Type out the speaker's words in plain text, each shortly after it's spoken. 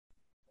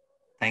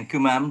Thank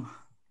you, ma'am,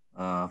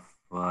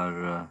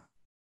 for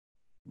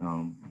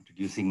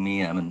introducing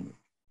me. I mean,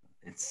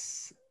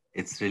 it's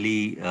it's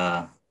really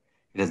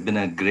it has been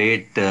a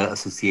great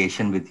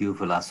association with you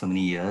for last so many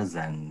years,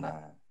 and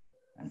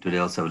today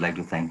also I would like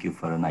to thank you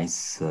for a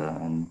nice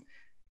and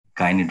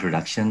kind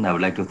introduction. I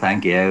would like to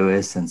thank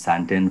AIOS and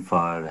Santin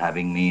for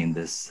having me in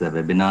this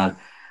webinar,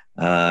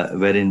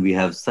 wherein we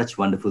have such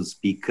wonderful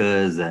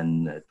speakers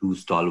and two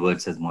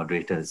stalwarts as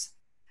moderators.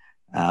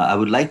 I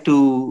would like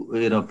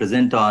to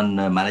present on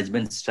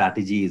management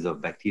strategies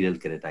of bacterial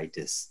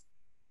keratitis.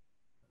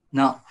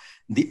 Now,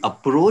 the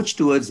approach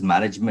towards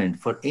management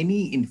for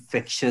any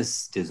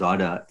infectious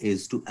disorder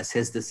is to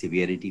assess the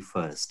severity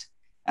first.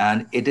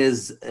 And it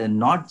is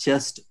not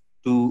just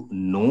to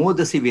know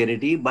the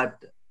severity,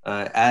 but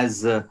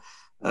as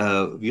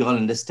we all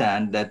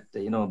understand that,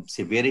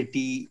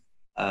 severity,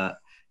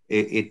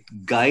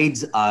 it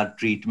guides our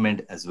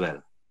treatment as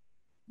well.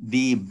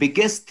 The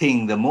biggest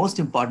thing, the most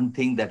important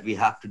thing that we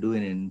have to do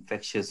in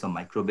infectious or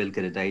microbial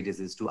keratitis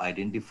is to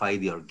identify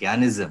the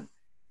organism,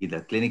 either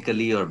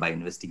clinically or by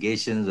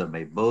investigations or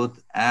by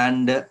both.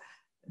 And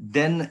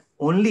then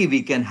only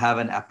we can have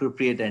an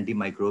appropriate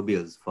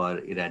antimicrobials for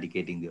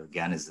eradicating the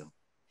organism.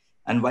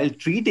 And while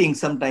treating,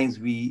 sometimes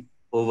we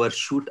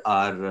overshoot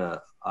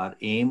our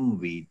aim.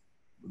 We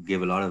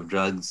give a lot of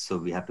drugs, so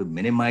we have to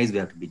minimize, we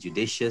have to be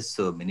judicious,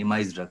 so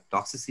minimize drug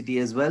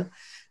toxicity as well.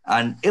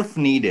 And if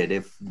needed,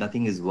 if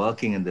nothing is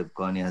working and the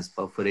cornea is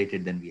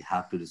perforated, then we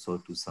have to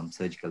resort to some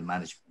surgical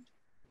management.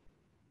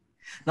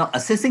 Now,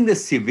 assessing the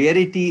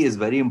severity is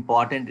very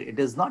important. It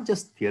is not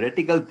just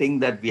theoretical thing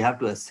that we have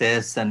to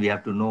assess and we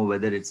have to know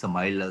whether it's a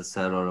mild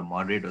ulcer or a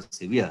moderate or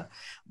severe,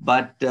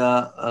 but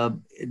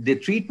the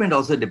treatment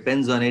also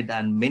depends on it.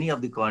 And many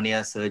of the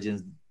cornea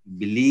surgeons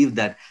believe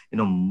that,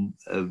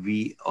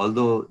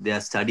 although there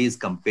are studies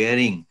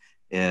comparing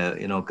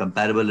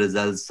comparable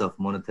results of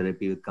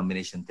monotherapy with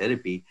combination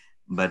therapy,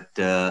 but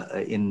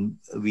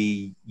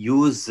we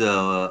use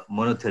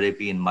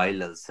monotherapy in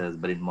mild ulcers,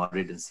 but in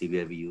moderate and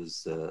severe, we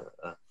use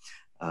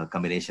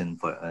combination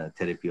for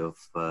therapy of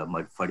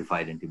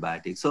modified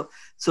antibiotics.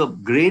 So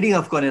grading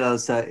of corneal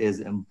ulcer is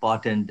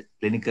important,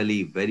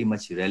 clinically very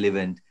much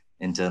relevant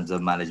in terms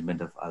of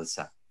management of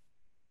ulcer.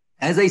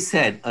 As I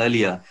said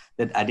earlier,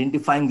 that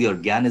identifying the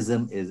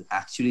organism is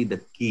actually the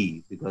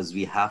key, because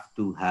we have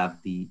to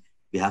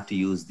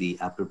use the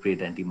appropriate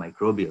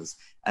antimicrobials,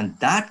 and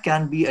that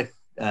can be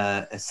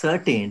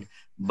ascertained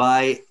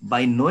by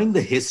knowing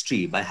the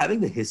history, by having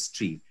the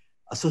history,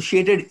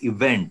 associated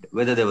event,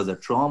 whether there was a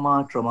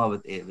trauma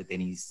with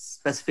any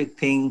specific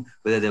thing,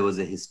 whether there was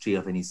a history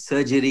of any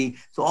surgery.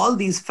 So all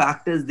these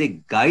factors,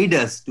 they guide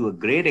us to a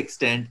great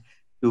extent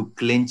to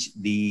clinch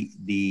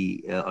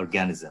the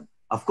organism.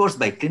 Of course,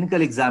 by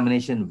clinical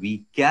examination,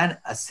 we can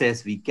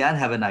assess, we can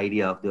have an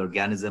idea of the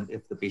organism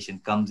if the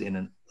patient comes in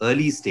an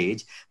early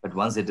stage, but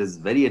once it is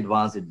very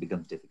advanced, it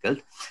becomes difficult.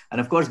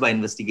 And of course, by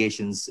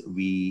investigations,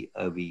 we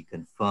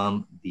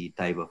confirm the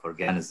type of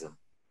organism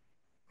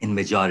in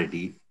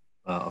majority,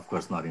 of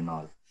course, not in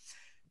all.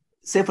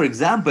 Say, for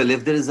example,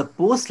 if there is a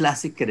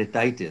post-LASIK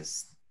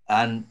keratitis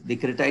and the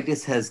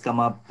keratitis has come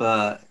up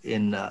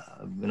in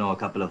a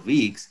couple of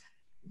weeks,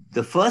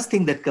 the first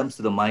thing that comes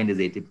to the mind is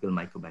atypical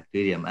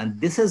mycobacterium. And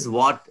this is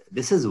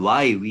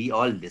why we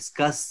all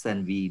discuss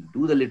and we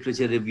do the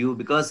literature review,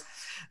 because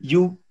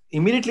you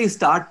immediately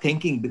start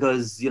thinking,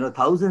 because,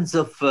 thousands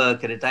of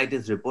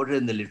keratitis reported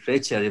in the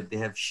literature, if they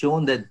have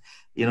shown that,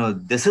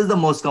 this is the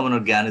most common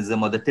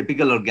organism or the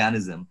typical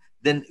organism,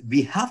 then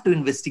we have to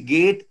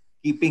investigate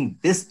keeping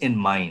this in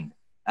mind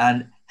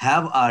and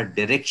have our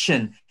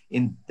direction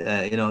in,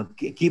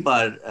 keep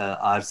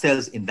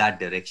ourselves in that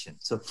direction.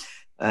 So,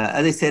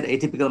 as I said,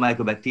 atypical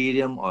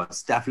mycobacterium or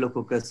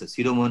staphylococcus or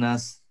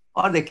pseudomonas,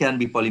 or there can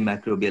be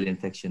polymicrobial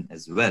infection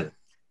as well.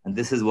 And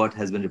this is what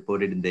has been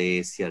reported in the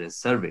ACRS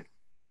survey.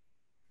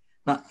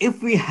 Now,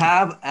 if we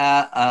have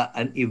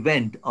an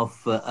event of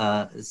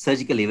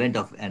surgical event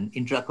of an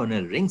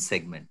intracorneal ring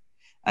segment,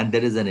 and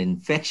there is an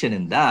infection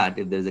in that,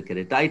 if there is a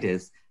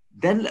keratitis,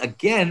 then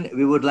again,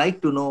 we would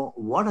like to know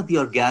what are the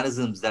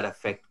organisms that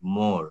affect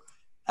more.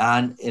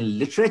 And in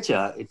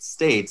literature, it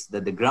states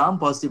that the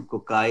gram-positive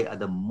cocci are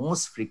the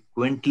most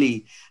frequent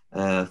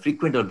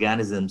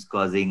organisms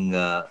causing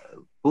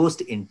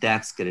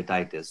post-INTACS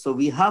keratitis. So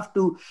we have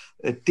to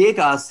take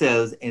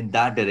ourselves in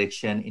that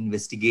direction,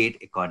 investigate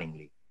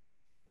accordingly.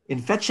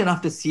 Infection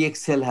after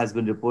CXL has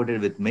been reported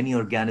with many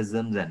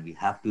organisms, and we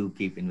have to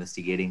keep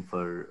investigating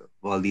for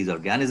all these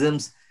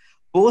organisms.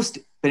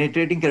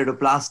 Post-penetrating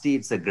keratoplasty,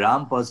 it's a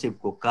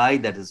gram-positive cocci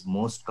that is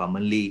most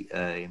commonly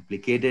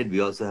implicated.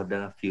 We also have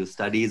done a few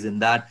studies in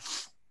that.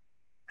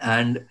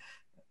 And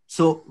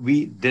so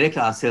we direct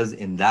ourselves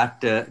in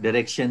that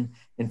direction.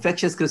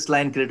 Infectious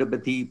crystalline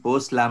keratopathy,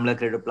 post-lamellar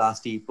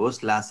keratoplasty,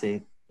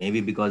 post-LASIK,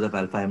 maybe because of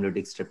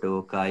alpha-hemolytic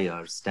streptococci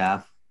or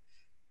staph.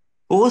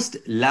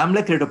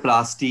 Post-lamellar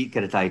keratoplasty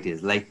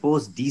keratitis, like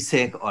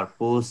post-DSEC or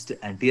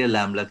post-anterior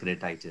lamellar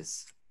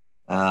keratitis.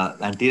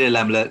 anterior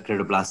lamellar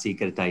keratoplasty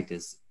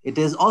keratitis. It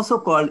is also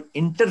called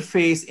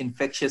interface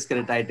infectious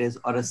keratitis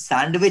or a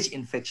sandwich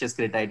infectious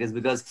keratitis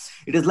because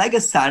it is like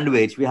a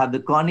sandwich. We have the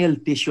corneal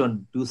tissue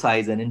on two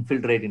sides and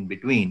infiltrate in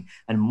between.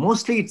 And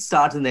mostly it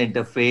starts in the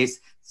interface,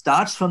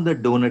 starts from the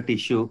donor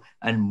tissue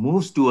and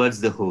moves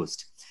towards the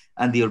host.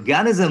 And the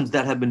organisms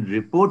that have been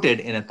reported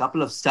in a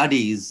couple of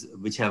studies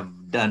which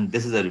have done,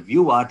 this is a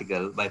review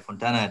article by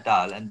Fontana et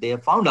al., and they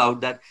have found out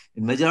that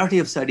in majority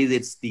of studies,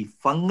 it's the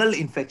fungal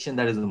infection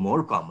that is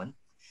more common.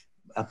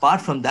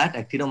 Apart from that,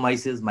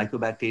 actinomyces,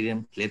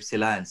 mycobacterium,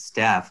 Klebsiella, and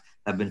staph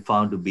have been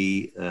found to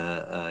be,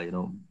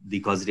 the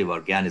causative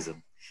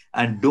organism.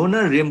 And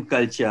donor rim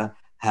culture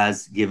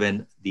has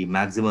given the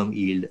maximum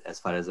yield as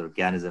far as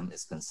organism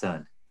is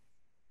concerned.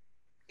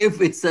 If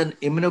it's an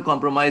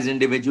immunocompromised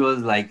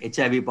individuals like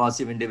HIV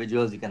positive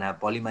individuals, you can have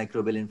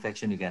polymicrobial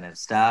infection, you can have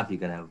staph, you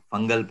can have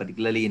fungal,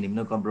 particularly in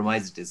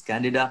immunocompromised, it is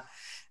Candida.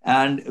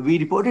 And we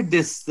reported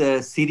this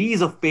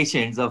series of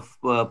patients of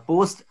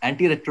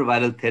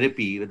post-antiretroviral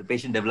therapy where the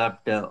patient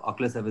developed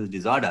ocular surface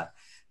disorder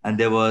and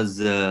there was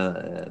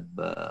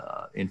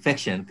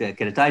infection,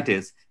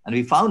 keratitis. And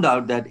we found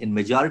out that in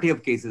majority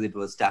of cases, it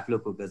was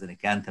Staphylococcus and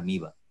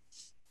Acanthamoeba.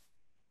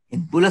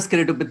 In bullous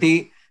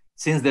keratopathy,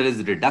 since there is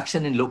a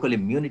reduction in local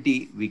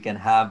immunity, we can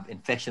have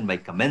infection by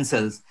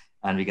commensals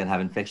and we can have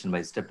infection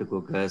by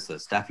streptococcus or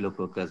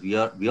staphylococcus.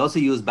 We also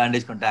use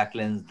bandage contact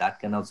lens. That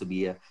can also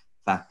be a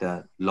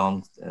factor.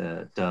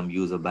 Long-term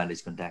use of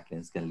bandage contact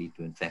lens can lead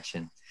to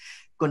infection.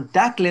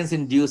 Contact lens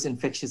induced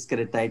infectious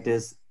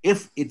keratitis,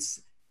 if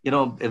it's,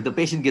 if the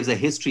patient gives a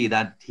history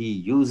that he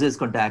uses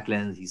contact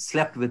lens, he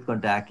slept with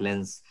contact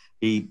lens,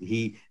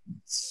 he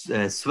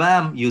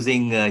swam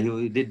using,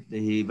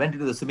 he went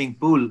into the swimming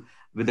pool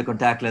with the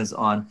contact lens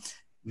on,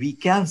 we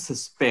can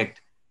suspect,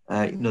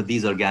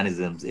 these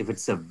organisms. If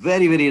it's a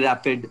very, very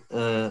rapid,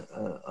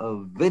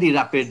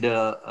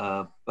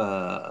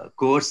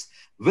 course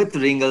with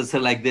ring ulcer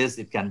like this,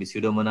 it can be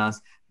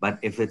Pseudomonas. But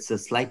if it's a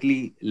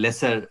slightly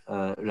lesser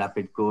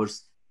rapid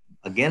course,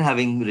 again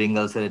having ring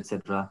ulcer,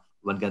 etc.,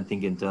 one can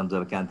think in terms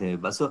of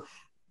Acanthamoeba. So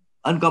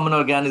uncommon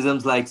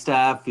organisms like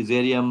staph,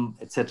 fusarium,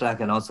 etc.,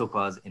 can also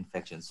cause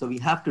infections. So we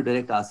have to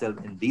direct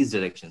ourselves in these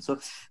directions. So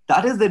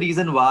that is the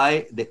reason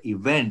why the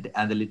event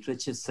and the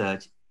literature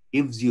search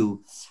gives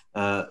you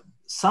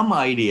some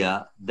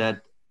idea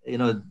that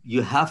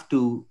you have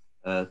to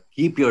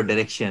keep your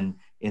direction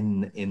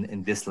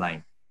in this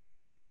line.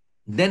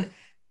 Then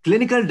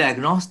clinical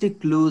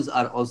diagnostic clues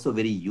are also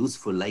very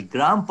useful. Like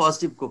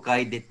gram-positive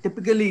cocci, they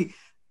typically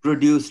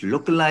produce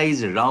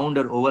localized round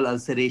or oval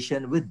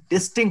ulceration with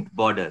distinct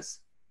borders,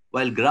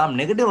 while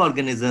gram-negative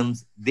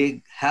organisms,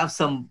 they have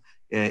some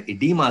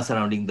edema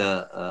surrounding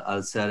the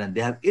ulcer and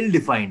they have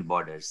ill-defined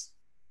borders.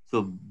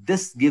 So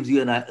this gives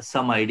you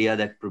some idea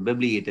that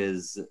probably it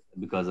is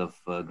because of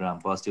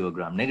gram-positive or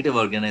gram-negative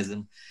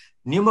organism.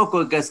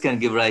 Pneumococcus can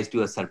give rise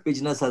to a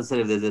serpiginous ulcer.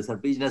 If there's a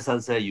serpiginous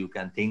ulcer, you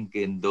can think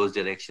in those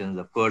directions.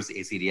 Of course,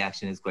 AC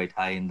reaction is quite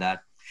high in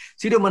that.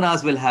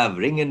 Pseudomonas will have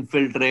ring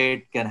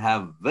infiltrate, can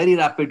have very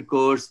rapid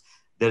course.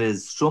 There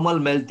is stromal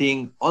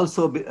melting.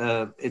 Also,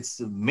 it's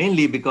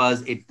mainly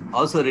because it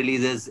also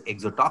releases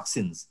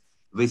exotoxins,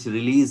 which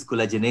release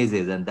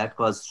collagenases, and that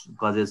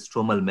causes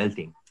stromal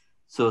melting.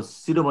 So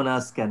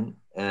Pseudomonas can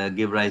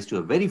give rise to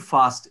a very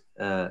fast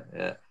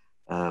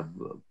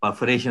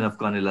perforation of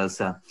corneal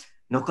ulcer.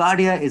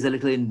 Nocardia is a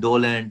little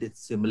indolent. It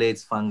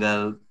simulates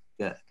fungal,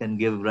 can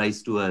give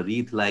rise to a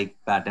wreath-like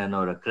pattern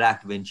or a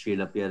cracked windshield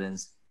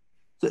appearance.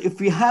 So if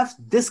we have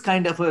this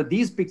kind of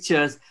these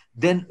pictures,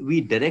 then we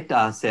direct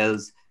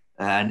ourselves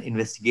and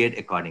investigate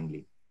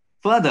accordingly.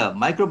 Further,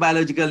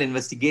 microbiological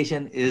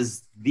investigation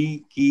is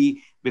the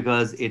key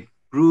because it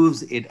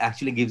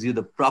actually gives you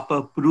the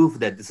proper proof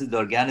that this is the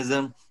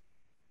organism.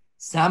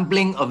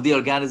 Sampling of the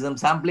organism,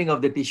 sampling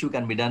of the tissue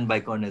can be done by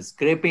corneal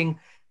scraping,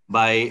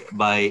 by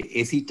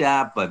AC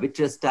tap, by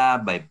vitreous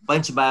tap, by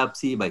punch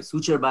biopsy, by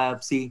suture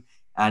biopsy.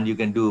 And you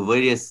can do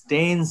various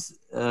stains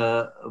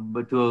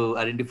to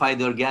identify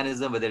the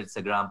organism, whether it's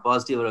a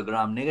gram-positive or a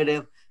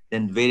gram-negative,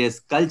 then various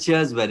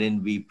cultures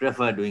wherein we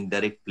prefer doing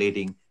direct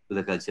plating to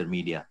the culture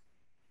media.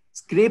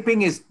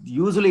 Scraping is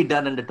usually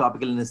done under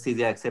topical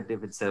anesthesia, except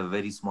if it's a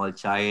very small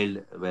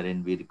child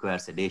wherein we require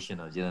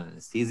sedation or general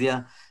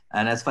anesthesia.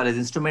 And as far as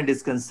instrument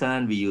is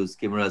concerned, we use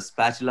Kimura's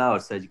spatula or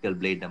surgical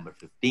blade number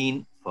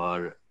 15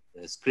 for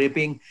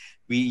scraping.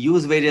 We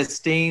use various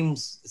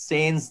stains,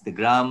 the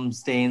gram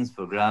stains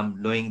for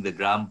knowing the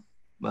gram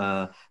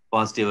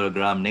positive or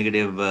gram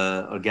negative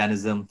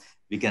organism.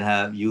 We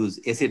can use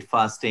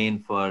acid-fast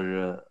stain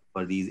for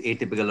these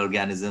atypical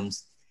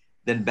organisms.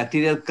 Then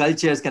bacterial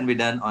cultures can be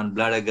done on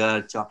blood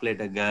agar,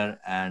 chocolate agar,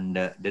 and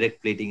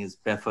direct plating is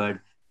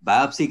preferred.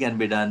 Biopsy can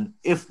be done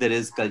if there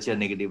is culture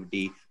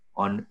negativity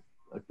on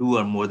 2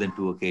 or more than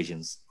 2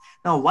 occasions.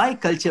 Now, why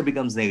culture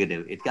becomes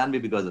negative? It can be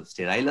because of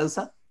sterile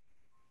ulcer,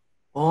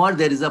 or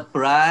there is a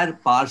prior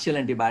partial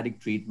antibiotic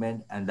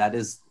treatment, and that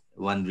is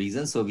one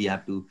reason. So we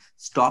have to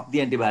stop the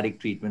antibiotic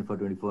treatment for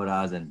 24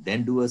 hours and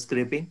then do a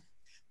scraping.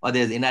 Or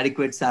there's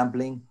inadequate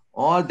sampling,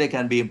 or there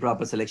can be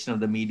improper selection of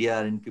the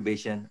media or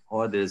incubation,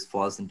 or there is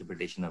false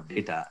interpretation of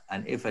data.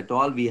 And if at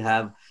all we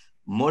have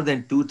more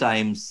than 2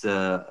 times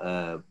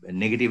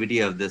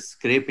negativity of the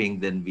scraping,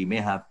 then we may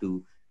have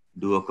to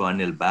do a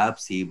corneal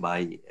biopsy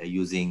by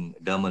using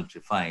dermal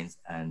trephines,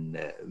 and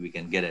we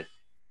can get a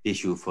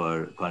tissue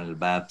for corneal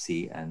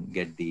biopsy and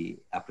get the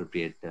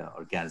appropriate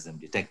organism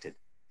detected.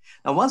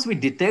 Now, once we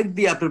detect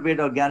the appropriate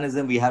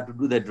organism, we have to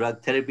do the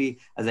drug therapy.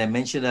 As I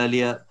mentioned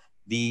earlier,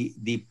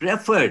 the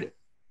preferred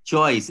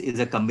choice is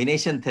a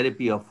combination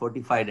therapy of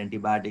fortified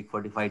antibiotic,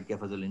 fortified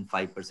cefazolin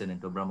 5%,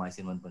 and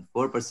tobramycin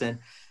 1.4%.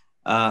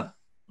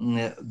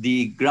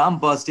 The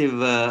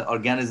gram-positive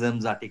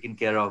organisms are taken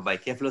care of by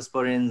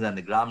cephalosporins, and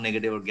the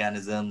gram-negative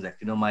organisms,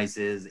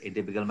 actinomyces,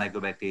 atypical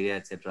mycobacteria,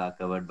 etc., are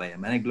covered by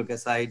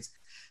aminoglycosides.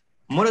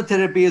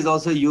 Monotherapy is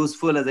also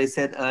useful. As I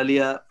said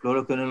earlier,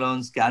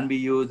 fluoroquinolones can be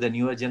used, the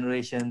newer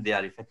generation. They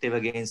are effective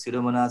against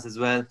Pseudomonas as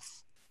well.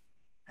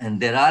 And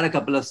there are a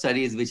couple of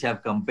studies which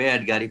have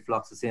compared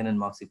garifloxacin and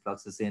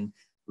moxifloxacin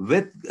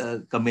with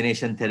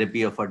combination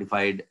therapy of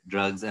fortified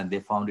drugs, and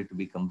they found it to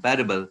be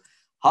comparable.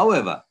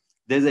 However,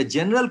 there's a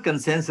general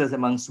consensus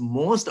amongst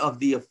most of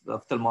the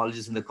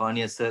ophthalmologists and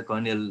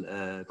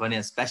the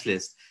cornea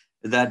specialists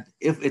that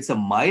if it's a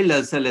mild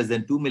ulcer, less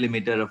than 2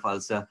 millimeter of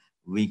ulcer,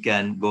 we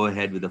can go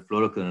ahead with a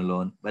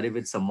fluoroquinolone. But if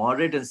it's a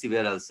moderate and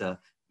severe ulcer,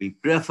 we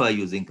prefer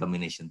using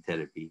combination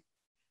therapy.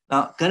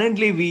 Now,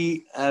 currently,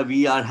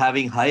 we are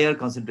having higher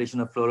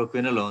concentration of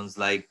fluoroquinolones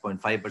like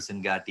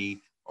 0.5%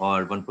 GATI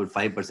or 1.5%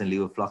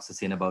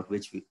 levofloxacin, about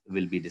which we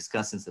will be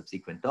discussed in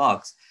subsequent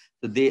talks.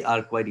 So they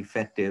are quite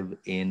effective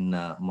in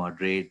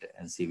moderate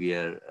and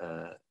severe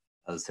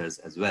ulcers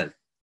as well.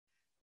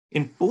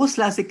 In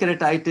post-LASIK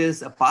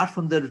keratitis, apart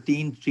from the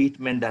routine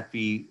treatment that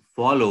we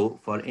follow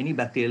for any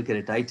bacterial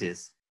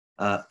keratitis,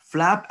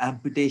 flap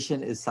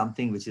amputation is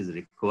something which is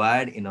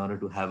required in order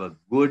to have a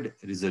good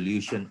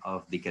resolution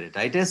of the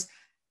keratitis.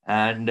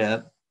 And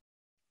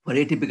for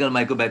atypical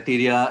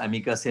mycobacteria,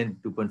 amikacin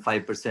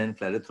 2.5%,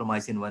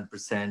 clarithromycin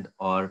 1%,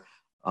 or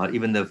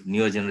even the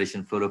newer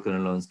generation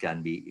fluoroquinolones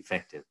can be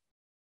effective.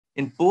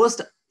 In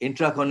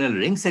post-intracorneal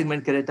ring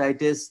segment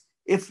keratitis,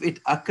 if it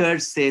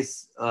occurs, say,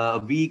 a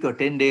week or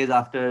 10 days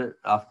after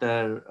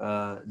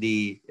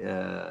the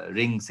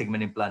ring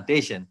segment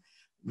implantation,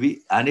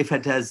 and if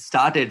it has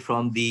started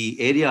from the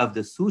area of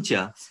the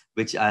suture,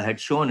 which I had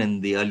shown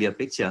in the earlier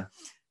picture,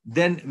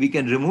 then we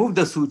can remove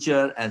the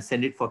suture and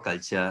send it for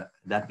culture.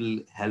 That will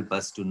help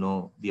us to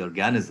know the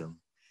organism.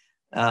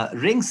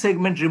 Ring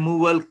segment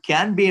removal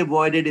can be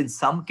avoided in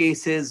some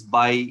cases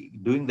by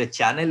doing the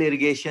channel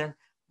irrigation,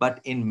 but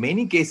in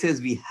many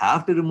cases, we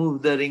have to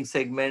remove the ring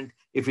segment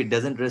if it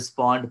doesn't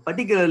respond,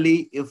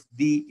 particularly if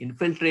the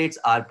infiltrates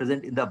are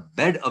present in the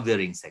bed of the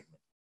ring segment.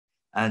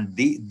 And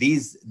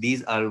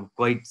these are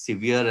quite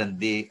severe,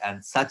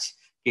 and such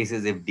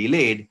cases, if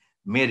delayed,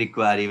 may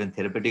require even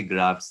therapeutic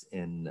grafts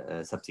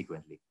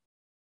subsequently.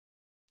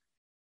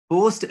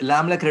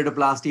 Post-lamellar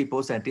keratoplasty,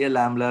 post-anterior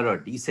lamellar or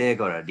DSEC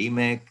or a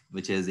DMEC,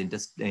 which is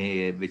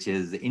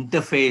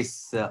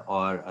interface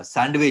or a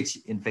sandwich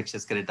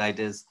infectious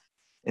keratitis.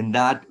 In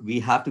that, we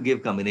have to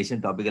give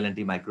combination topical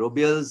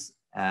antimicrobials.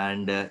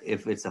 And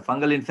if it's a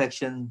fungal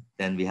infection,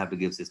 then we have to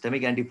give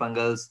systemic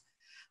antifungals.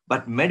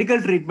 But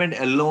medical treatment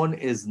alone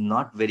is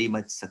not very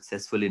much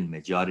successful in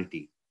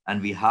majority,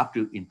 and we have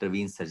to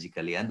intervene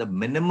surgically. And the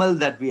minimal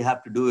that we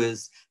have to do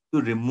is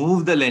to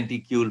remove the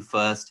lenticule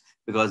first,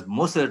 because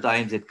most of the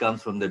times it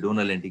comes from the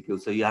donor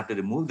lenticule. So you have to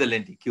remove the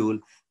lenticule,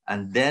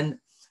 and then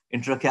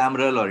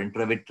intracameral or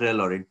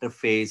intravitreal or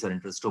interface or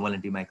intrastomal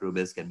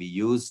antimicrobials can be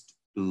used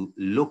to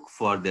look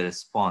for the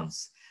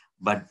response.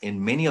 But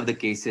in many of the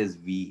cases,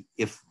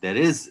 if there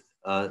is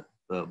a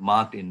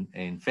marked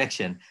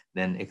infection,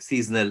 then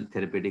excisional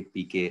therapeutic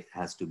PK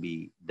has to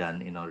be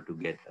done in order to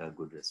get a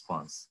good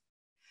response.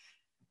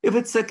 If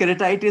it's a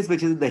keratitis,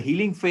 which is in the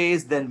healing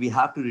phase, then we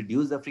have to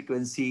reduce the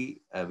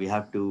frequency. We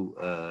have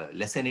to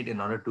lessen it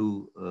in order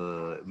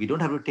to, we don't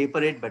have to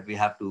taper it, but we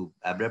have to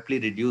abruptly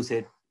reduce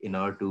it in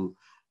order to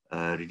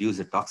reduce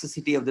the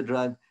toxicity of the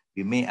drug.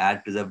 We may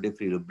add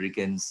preservative-free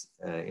lubricants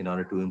in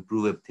order to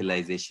improve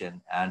epithelialization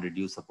and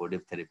reduce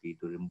supportive therapy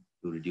to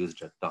reduce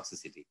drug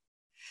toxicity.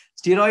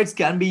 Steroids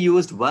can be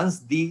used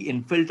once the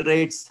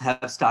infiltrates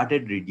have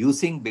started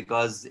reducing,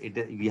 because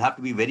we have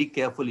to be very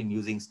careful in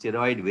using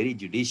steroid, very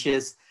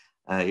judicious.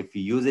 If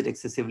you use it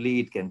excessively,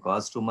 it can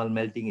cause stromal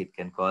melting, it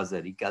can cause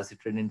a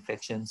recalcitrant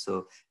infection.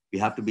 So we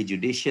have to be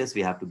judicious.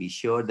 We have to be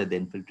sure that the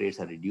infiltrates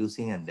are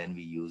reducing, and then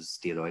we use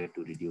steroid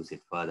to reduce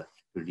it further,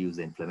 to reduce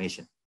the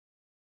inflammation.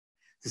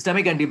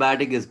 Systemic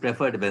antibiotic is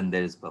preferred when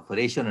there is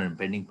perforation or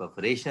impending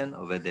perforation,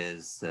 or where there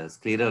is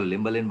scleral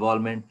limbal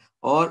involvement,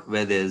 or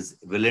where there is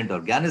virulent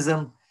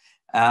organism.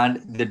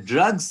 And the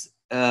drugs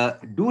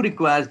do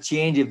require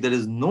change if there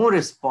is no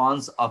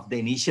response of the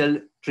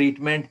initial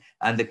treatment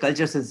and the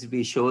culture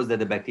sensitivity shows that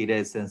the bacteria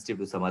is sensitive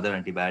to some other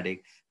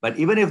antibiotic. But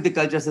even if the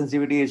culture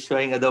sensitivity is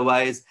showing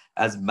otherwise,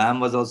 as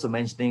ma'am was also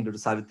mentioning, Dr.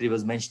 Savitri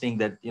was mentioning,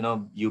 that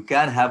you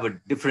can have a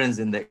difference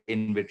in the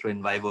in vitro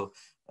in vivo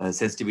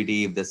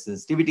sensitivity. If the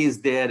sensitivity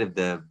is there, if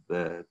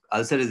the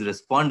ulcer is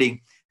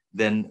responding,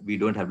 then we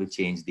don't have to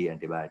change the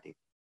antibiotic.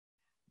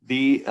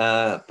 The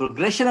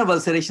progression of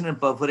ulceration and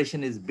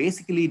perforation is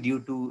basically due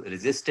to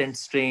resistant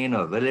strain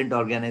or virulent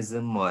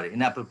organism or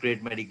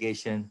inappropriate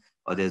medication,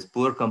 or there's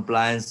poor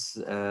compliance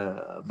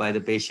by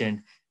the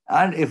patient,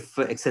 and if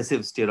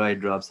excessive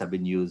steroid drops have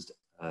been used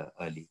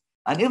early.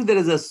 And if there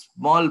is a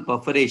small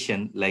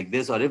perforation like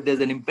this, or if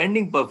there's an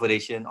impending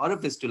perforation or a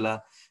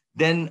fistula,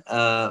 then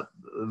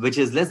which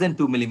is less than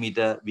 2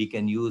 millimeter, we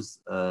can use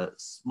a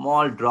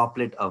small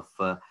droplet of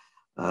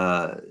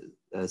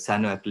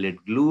cyanoacrylate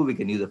glue. We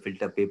can use a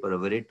filter paper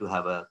over it to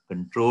have a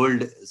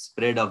controlled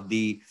spread of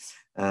the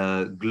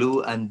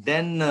glue, and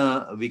then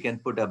we can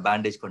put a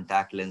bandage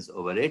contact lens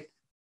over it,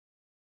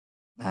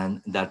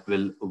 and that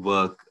will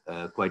work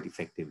quite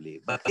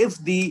effectively. But if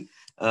the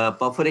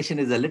perforation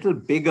is a little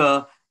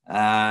bigger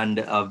and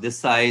of this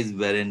size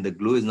wherein the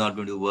glue is not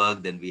going to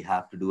work, then we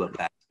have to do a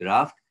patch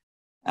graft.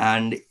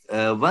 And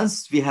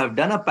once we have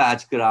done a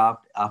patch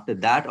graft, after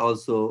that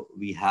also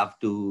we have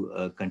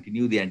to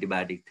continue the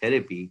antibiotic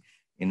therapy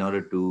in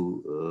order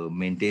to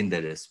maintain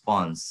the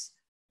response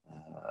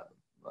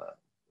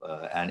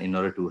and in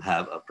order to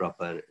have a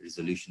proper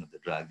resolution of the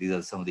drug. These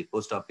are some of the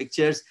post-op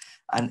pictures.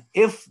 And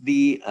if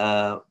the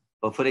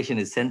perforation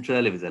is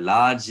central, if it's a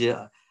large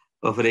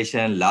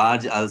perforation,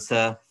 large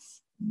ulcer,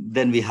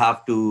 then we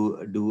have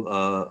to do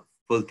a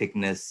full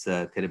thickness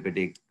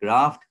therapeutic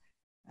graft.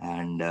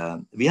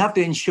 And we have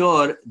to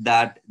ensure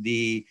that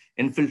the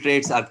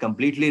infiltrates are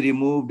completely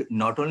removed,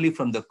 not only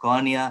from the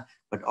cornea,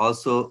 but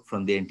also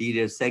from the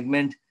anterior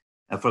segment,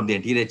 from the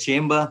anterior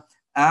chamber.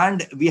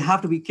 And we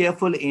have to be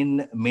careful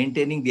in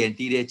maintaining the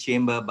anterior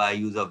chamber by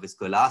use of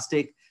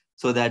viscoelastic,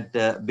 so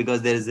that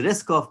because there is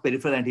risk of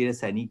peripheral anterior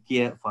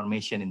synechia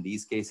formation in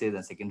these cases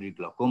and secondary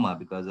glaucoma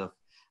because of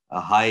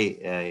a high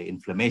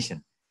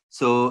inflammation.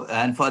 So,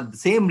 and for the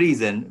same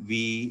reason,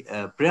 we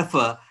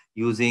prefer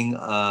using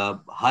a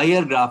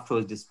higher graft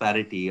force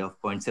disparity of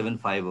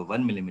 0.75 or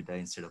 1 millimeter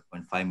instead of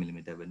 0.5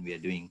 millimeter when we are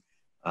doing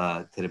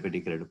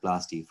therapeutic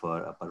keratoplasty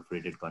for a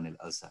perforated corneal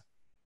ulcer.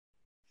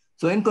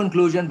 So in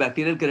conclusion,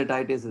 bacterial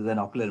keratitis is an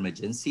ocular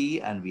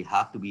emergency, and we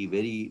have to be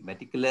very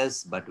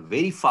meticulous but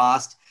very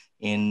fast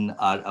in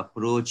our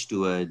approach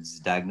towards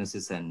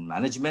diagnosis and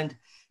management.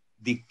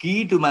 The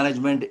key to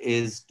management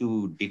is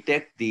to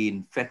detect the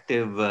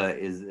infective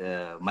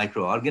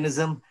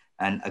microorganism,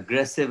 and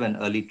aggressive and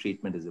early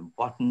treatment is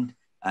important.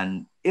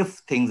 And if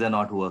things are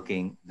not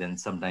working, then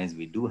sometimes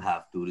we do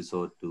have to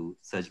resort to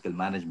surgical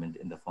management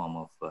in the form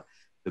of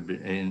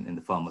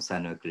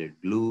cyanoacrylate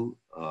glue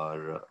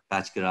or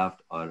patch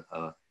graft or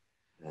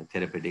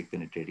therapeutic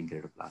penetrating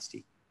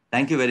keratoplasty.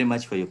 Thank you very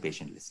much for your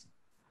patient listening.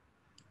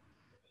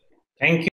 Thank you.